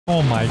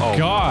Oh my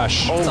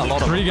gosh.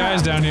 Three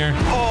guys down here.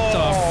 What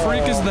the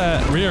freak is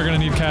that? We are going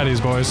to need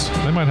caddies, boys.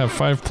 They might have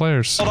 5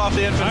 players. Hold off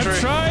the infantry. I'm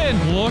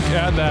trying. Look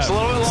at that.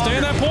 Stay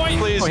in that point.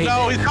 Please.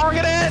 No, he's calling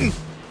it in.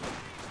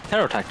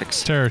 Terror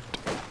tactics. Terror.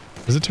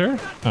 Is it terror?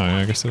 Oh, yeah,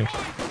 I guess it is.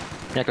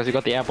 Yeah, because you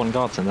got the airborne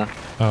guards in there.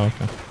 Oh,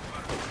 okay.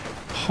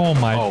 Oh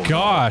my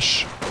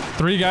gosh.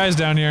 3 guys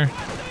down here.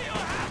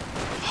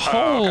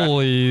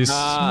 Holy smokes.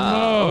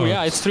 Oh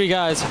yeah, it's 3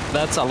 guys.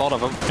 That's a lot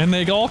of them. And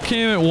they all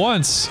came at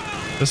once.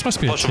 This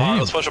must be a team.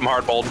 Let's push them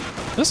hard, bold.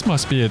 This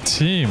must be a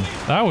team.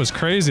 That was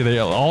crazy. They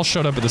all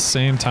showed up at the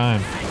same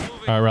time.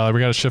 All right, Riley, we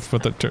got to shift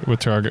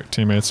with our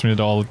teammates. We need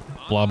to all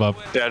blob up.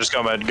 Yeah, just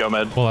go mid. Go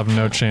mid. We'll have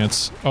no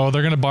chance. Oh,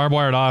 they're gonna barb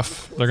wire it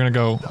off. They're gonna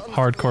go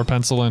hardcore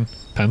pencil in.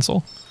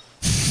 Pencil?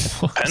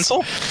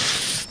 Pencil?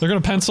 They're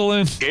gonna pencil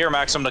in. Get your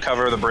Maxim to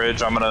cover the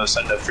bridge. I'm gonna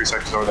send a 3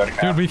 seconds over there to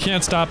cap. Dude, we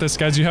can't stop this,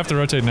 guys. You have to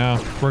rotate now.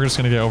 We're just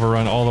gonna get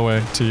overrun all the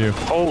way to you.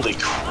 Holy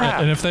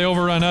crap. And if they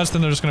overrun us,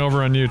 then they're just gonna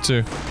overrun you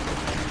too.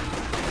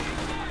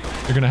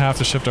 You're gonna have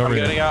to shift over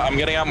here. I'm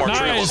getting out more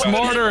troops. Nice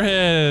mortar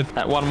hit!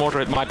 That one mortar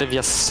hit might have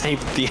just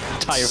saved the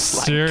entire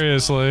flank.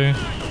 Seriously.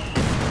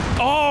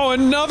 Oh,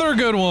 another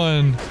good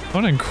one!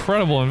 What an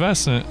incredible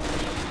investment.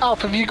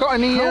 Alf, have you got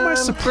any How am I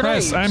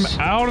suppressed? I'm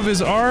out of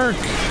his arc.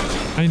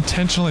 I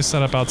intentionally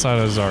set up outside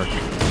of his arc.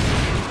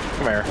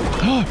 Come here.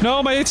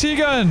 No, my AT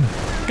gun!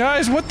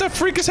 Guys, what the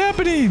freak is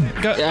happening?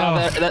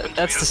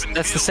 That's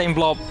the same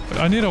blob.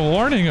 I need a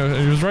warning.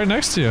 He was right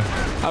next to you.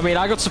 I mean,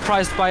 I got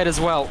surprised by it as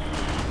well.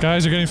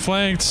 Guys, you're getting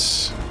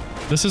flanked.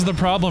 This is the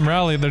problem,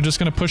 Rally. They're just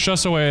gonna push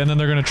us away and then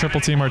they're gonna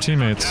triple team our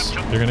teammates.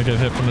 You're gonna get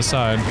hit from the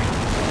side.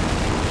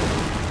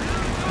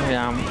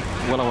 Yeah, I'm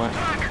well aware.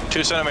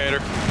 2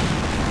 centimeter.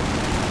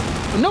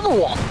 Another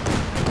one.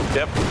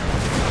 Yep.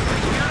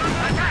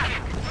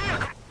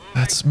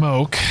 That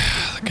smoke.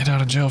 Get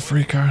out of jail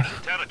free card.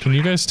 Can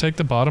you guys take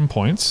the bottom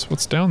points?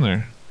 What's down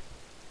there?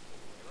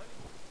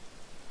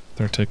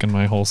 They're taking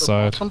my whole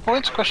side. Bottom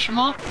points? Question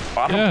mark.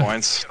 Bottom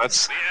points.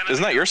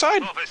 Isn't that your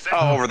side?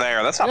 Oh, over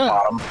there. That's not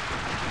bottom.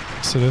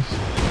 Yes, it is.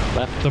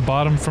 Left. The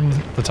bottom from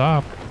the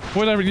top.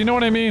 Whatever. You know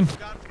what I mean.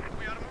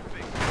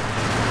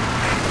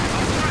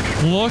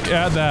 Look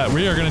at that.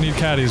 We are gonna need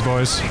caddies,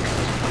 boys.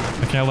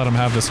 I can't let them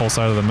have this whole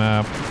side of the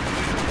map.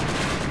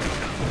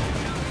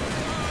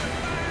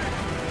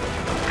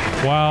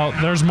 Wow,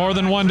 there's more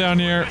than one down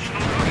here.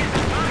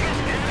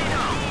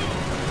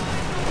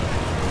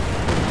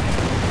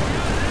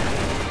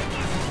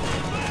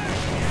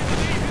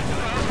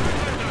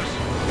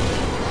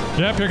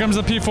 Yep, here comes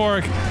the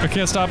P4. I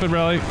can't stop it,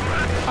 Rally.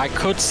 I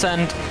could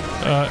send...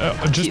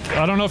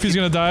 I don't know if he's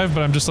gonna dive,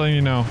 but I'm just letting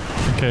you know,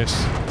 in case.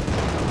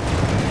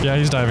 Yeah,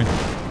 he's diving.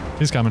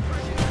 He's coming.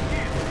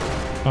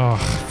 Oh,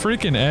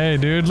 freaking A,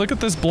 dude. Look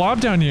at this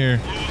blob down here.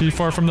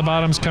 P4 from the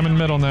bottom's coming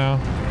middle now.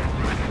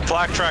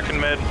 Flak tracking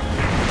mid.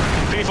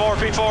 P4,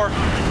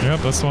 P4. Yep,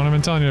 that's the one I've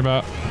been telling you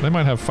about. They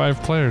might have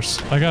 5 players.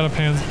 I got a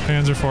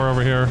Panzer IV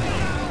over here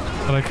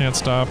that I can't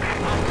stop.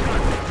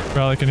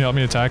 Rally, can you help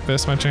me attack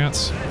this, by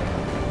chance?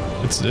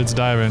 It's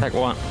diving. Attack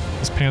what?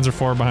 This Panzer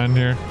IV behind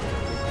here.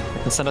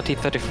 Let's send a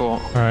T-34. All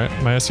right,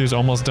 my SU's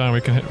almost done.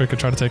 We could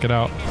try to take it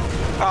out.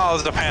 Oh,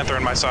 there's a Panther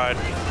in my side.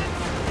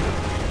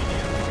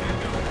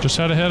 Just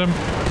try to hit him.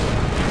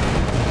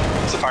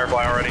 It's a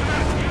Firefly already.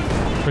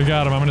 We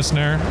got him. I'm gonna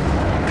snare.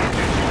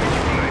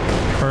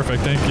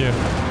 Perfect. Thank you.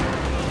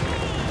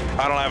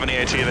 I don't have any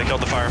AT. They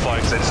killed the Firefly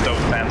because they just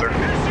dove the Panther.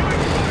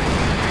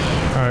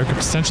 All right, we could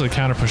potentially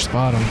counter push the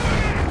bottom.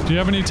 Do you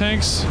have any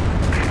tanks?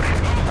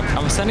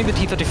 I'm sending the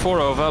T-34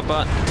 over,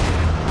 but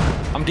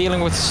I'm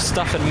dealing with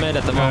stuff in mid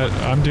at the moment.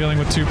 I'm dealing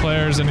with 2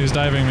 players and he's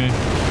diving me.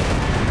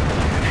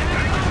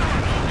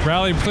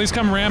 Rally, please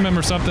come ram him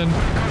or something.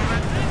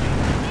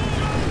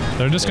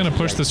 They're just gonna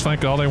push this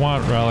flank all they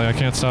want, Rally. I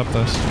can't stop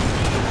this.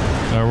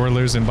 We're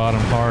losing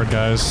bottom hard,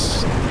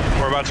 guys.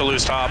 We're about to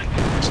lose top.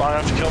 So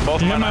I have to kill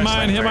both of Hit my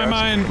mine, hit my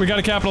mine. We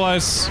gotta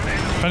capitalize.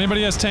 If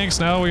anybody has tanks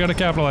now, we gotta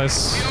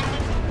capitalize.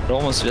 It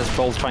almost just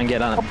bold try and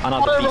get another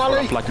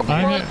P4 up like a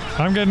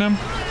I'm getting him.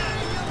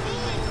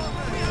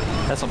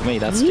 That's not me,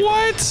 that's...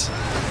 What?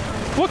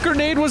 What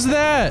grenade was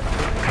that?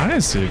 I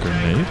didn't see a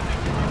grenade.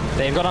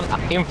 They've got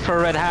an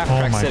infrared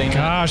half-track sitting there.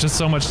 Oh my gosh, it's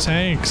so much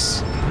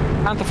tanks.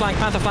 Panther flank,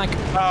 Panther flank.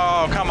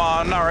 Oh, come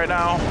on, not right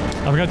now.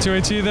 I've got 2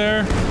 AT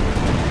there.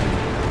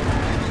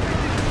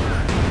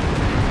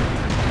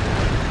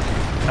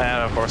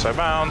 And of course I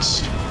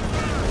bounced.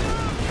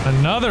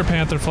 Another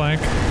Panther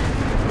flank.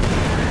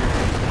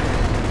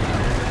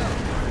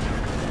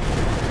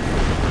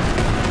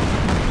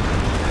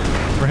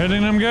 We're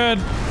hitting them good.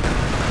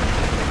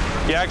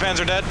 Jagdvans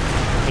are dead.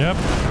 Yep.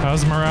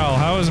 How's morale?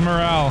 How is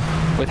morale?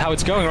 With how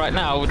it's going right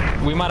now,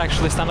 we might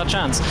actually stand a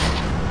chance.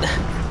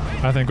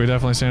 I think we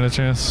definitely stand a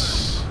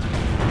chance.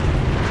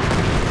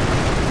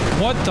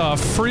 What the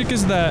freak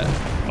is that?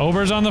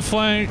 Ober's on the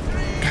flank.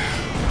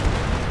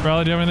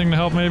 Rally, do you have anything to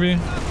help maybe?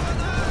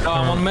 Oh,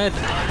 I'm on mid.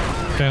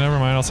 Okay, never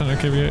mind. I'll send a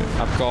KV8.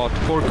 I've got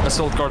 4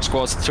 assault guard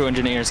squads, 2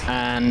 engineers,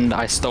 and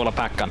I stole a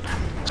pack gun.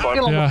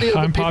 Yeah,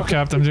 I'm pop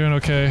capped. I'm doing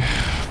okay.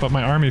 But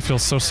my army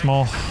feels so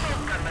small.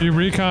 You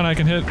recon, I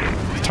can hit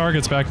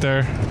targets back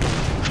there.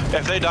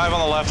 If they dive on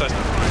the left,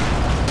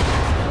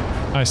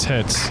 Nice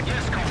hits.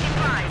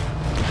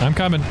 I'm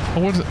coming.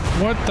 Oh,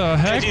 what the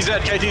heck? KT's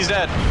dead. KT's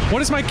dead.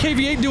 What is my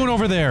KV-8 doing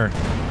over there?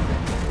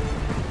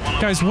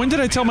 Guys, when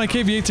did I tell my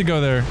KV-8 to go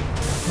there?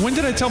 When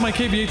did I tell my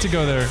KV-8 to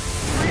go there?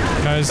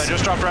 Guys. I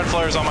just dropped red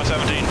flares on my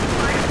 17.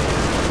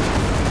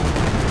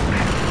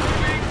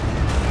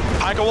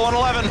 Michael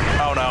 111.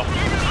 Oh no.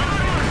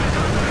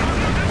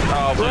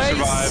 Oh, blue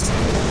survived.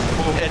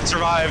 It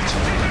survived.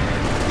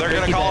 They're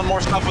gonna call in more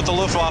stuff with the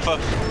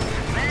Luftwaffe.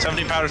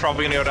 17 powder's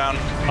probably gonna go down.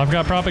 I've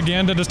got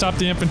propaganda to stop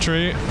the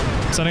infantry.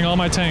 Sending all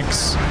my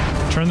tanks.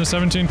 Turn the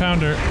 17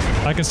 pounder.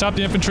 I can stop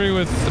the infantry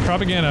with the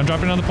propaganda. I'm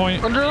dropping on the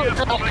point. Under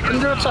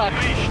attack.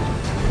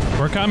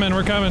 We're coming,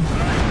 we're coming.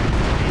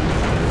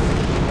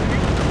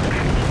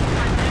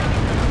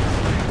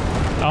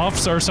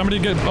 Alfs, or somebody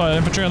get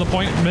infantry on the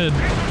point mid.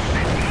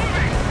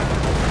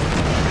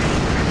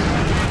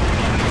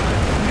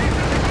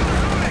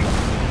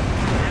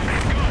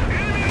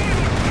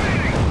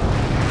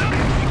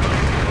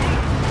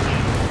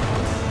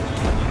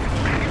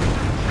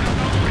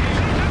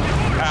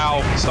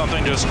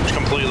 Something just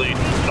completely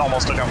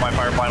almost took out my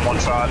fire plane one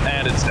shot,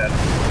 and it's dead.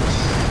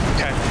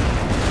 Okay.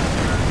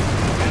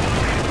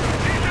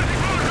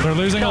 They're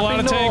losing a lot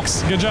of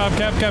tanks. Good job,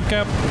 Cap.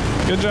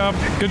 Good job.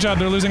 Good job.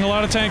 They're losing a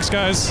lot of tanks,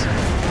 guys.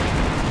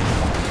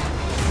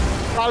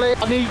 Ali,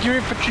 I need your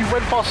infantry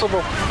when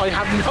possible. I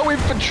have no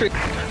infantry.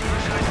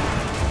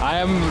 I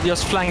am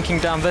just flanking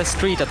down this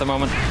street at the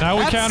moment. Now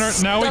we counter.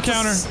 Now we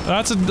counter.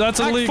 That's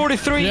a leak.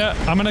 43. Yeah,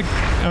 I'm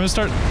gonna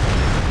start.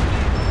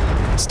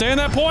 Stay on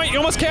that point. You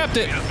almost capped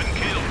it.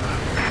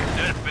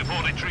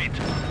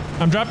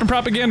 I'm dropping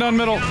propaganda on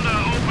middle.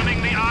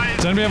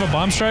 Does anybody have a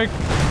bomb strike?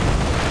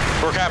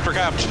 We're capped. We're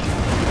capped.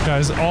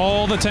 Guys,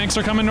 all the tanks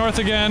are coming north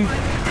again.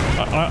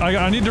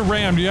 I need to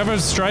ram. Do you have a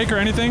strike or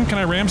anything? Can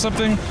I ram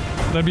something?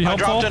 That'd be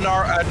helpful.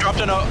 I dropped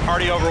in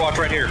RD Overwatch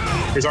right here.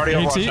 Here's RD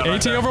Overwatch.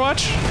 AT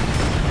Overwatch?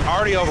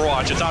 RD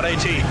Overwatch. It's not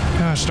AT.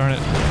 Gosh darn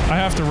it. I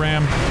have to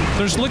ram.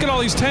 Look at all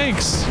these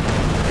tanks.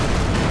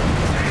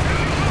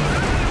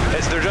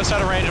 They're just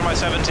out of range of my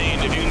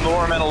 17. If you can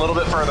lure them in a little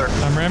bit further.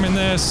 I'm ramming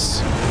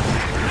this.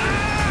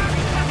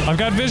 I've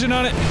got vision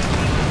on it.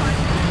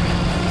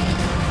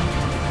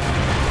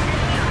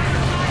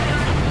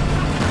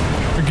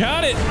 We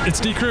got it. It's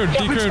decrewed.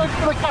 Getting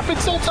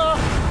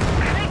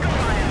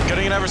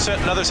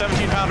another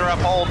 17 pounder up.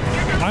 Hold.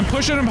 I'm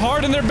pushing them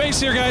hard in their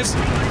base here, guys.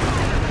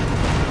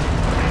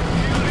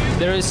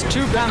 There is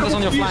 2 panthers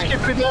on your flank.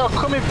 They're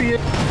coming for you.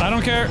 I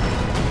don't care.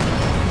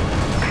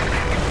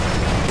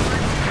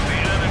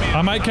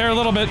 I might care a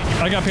little bit.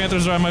 I got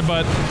panthers around my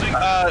butt.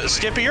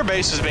 Skippy, your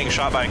base is being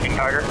shot by a King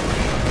Tiger.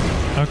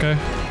 Okay,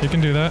 you can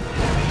do that.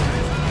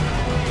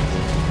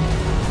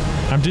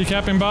 I'm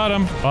decapping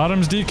bottom.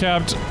 Bottom's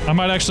decapped. I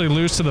might actually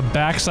lose to the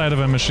backside of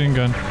a machine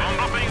gun.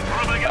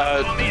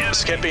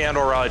 Skippy and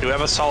or Raleigh, do we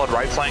have a solid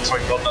right flank so we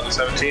can build another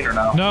 17 or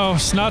no? No,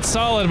 it's not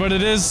solid, but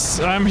it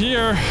is. I'm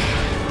here.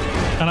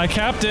 And I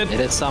capped it. It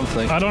is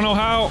something. I don't know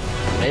how.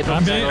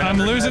 I'm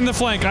losing the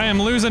flank. I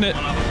am losing it.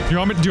 Do you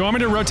want me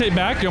to rotate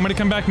back? Do you want me to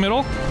come back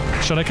middle?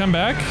 Should I come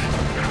back?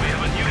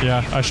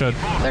 Yeah, I should.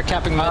 They're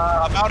capping mid.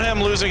 About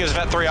him losing his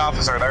Vet 3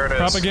 officer. There it is.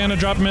 Propaganda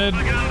drop mid.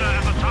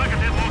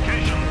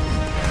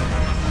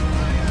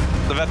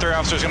 The Vet 3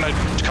 officer is going to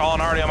call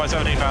an RD on my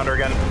 17 pounder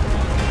again.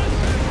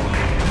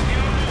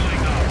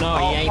 No,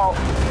 he ain't. Oh,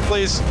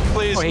 please.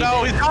 Oh,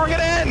 No, he's calling it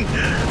in!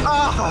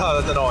 Ah,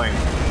 that's annoying.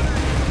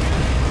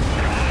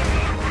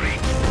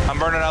 I'm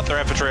burning out their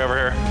infantry over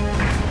here.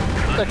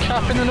 They're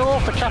capping the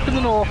north.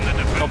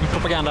 Open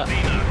propaganda.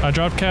 I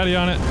dropped Caddy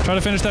on it. Try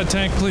to finish that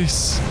tank,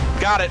 please.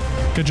 Got it.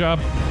 Good job.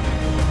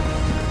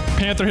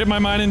 Panther hit my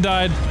mine and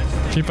died.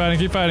 Keep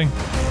fighting.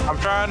 I'm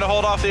trying to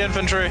hold off the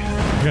infantry.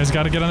 You guys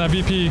got to get on that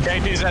VP.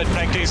 Tank T's head.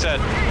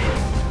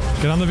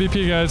 Get on the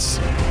VP, guys.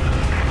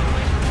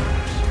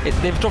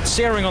 They've dropped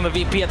steering on the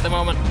VP at the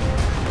moment.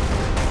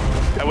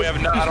 And we have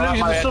no. I don't have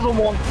my southern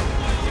one.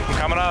 I'm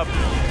coming up.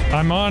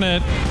 I'm on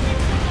it.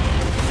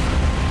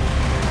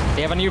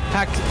 They have a new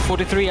pack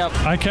 43 up.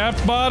 I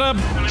capped bottom.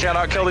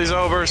 Cannot kill these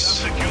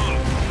overs.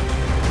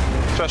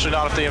 Especially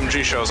not if the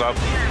MG shows up.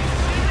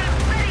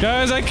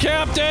 Guys, I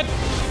capped it.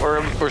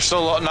 We're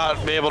still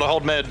not be able to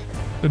hold mid.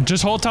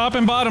 Just hold top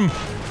and bottom.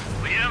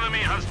 The enemy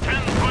has 10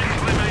 points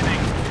remaining.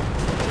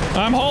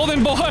 I'm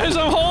holding, boys.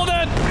 I'm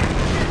holding.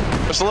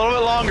 Just a little bit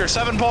longer.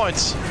 7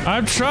 points.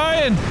 I'm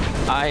trying.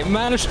 I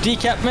managed to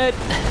decap mid.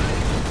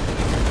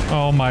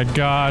 Oh my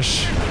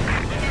gosh.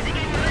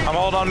 I'm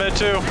holding on mid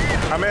too.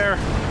 I'm here.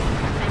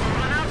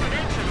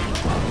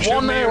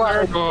 1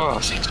 hour.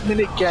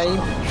 6-minute game.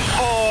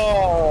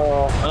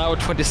 Oh. An hour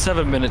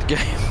 27-minute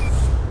game.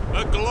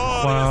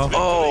 Wow.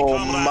 Oh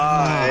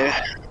my.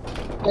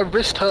 My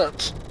wrist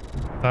hurts.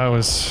 That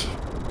was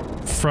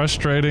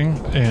frustrating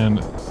and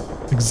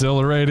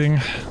exhilarating.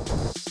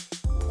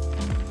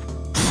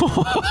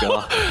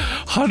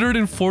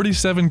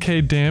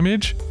 147k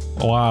damage?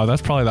 Wow,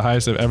 that's probably the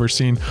highest I've ever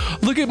seen.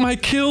 Look at my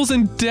kills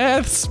and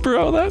deaths,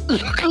 bro. Look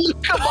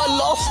at my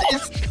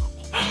losses.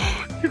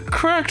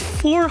 cracked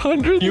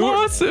 400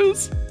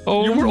 losses.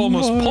 Oh, You were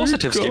almost my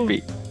positive, God.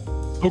 Skippy.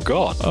 Oh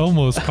God.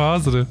 Almost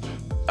positive.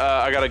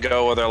 I gotta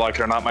go whether I like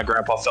it or not. My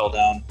grandpa fell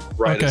down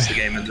right as Okay. the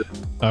game ended.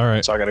 All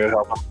right. So I gotta go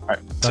help him. All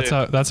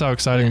right. That's how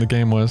exciting the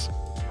game was.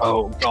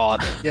 Oh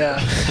God. Yeah.